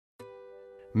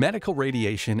Medical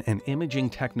radiation and imaging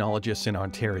technologists in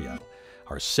Ontario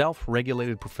are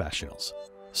self-regulated professionals.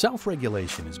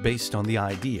 Self-regulation is based on the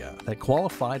idea that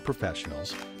qualified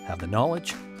professionals have the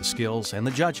knowledge, the skills, and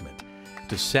the judgment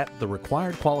to set the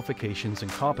required qualifications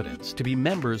and competence to be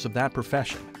members of that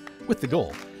profession, with the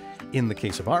goal, in the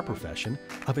case of our profession,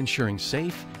 of ensuring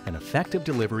safe and effective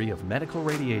delivery of medical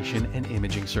radiation and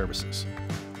imaging services.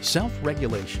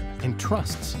 Self-regulation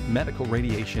entrusts medical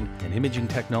radiation and imaging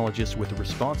technologists with the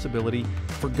responsibility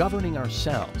for governing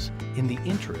ourselves in the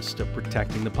interest of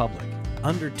protecting the public.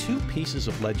 Under two pieces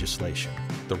of legislation,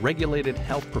 the Regulated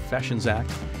Health Professions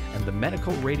Act and the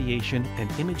Medical Radiation and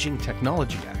Imaging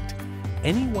Technology Act,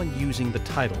 anyone using the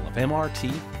title of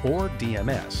MRT or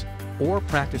DMS or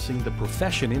practicing the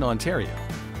profession in Ontario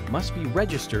must be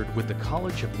registered with the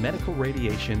College of Medical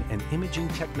Radiation and Imaging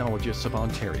Technologists of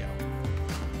Ontario.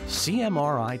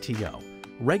 CMRITO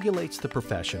regulates the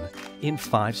profession in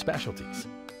 5 specialties: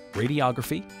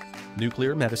 radiography,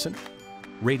 nuclear medicine,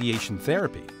 radiation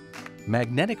therapy,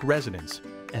 magnetic resonance,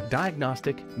 and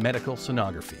diagnostic medical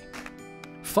sonography.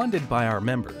 Funded by our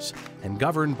members and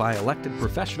governed by elected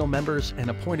professional members and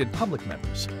appointed public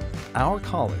members, our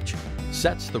college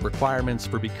sets the requirements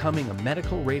for becoming a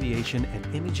medical radiation and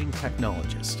imaging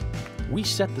technologist. We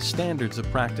set the standards of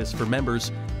practice for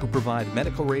members who provide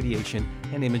medical radiation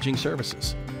and imaging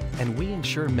services, and we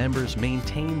ensure members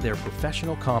maintain their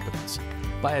professional competence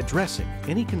by addressing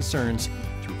any concerns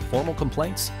through formal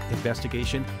complaints,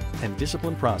 investigation, and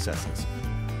discipline processes.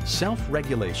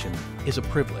 Self-regulation is a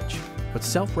privilege, but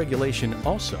self-regulation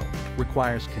also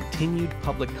requires continued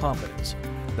public confidence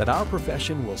that our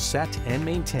profession will set and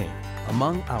maintain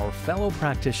among our fellow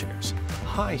practitioners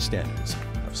high standards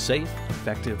of safe,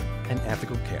 effective, and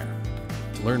ethical care.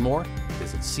 To learn more,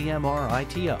 visit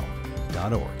cmrito.org.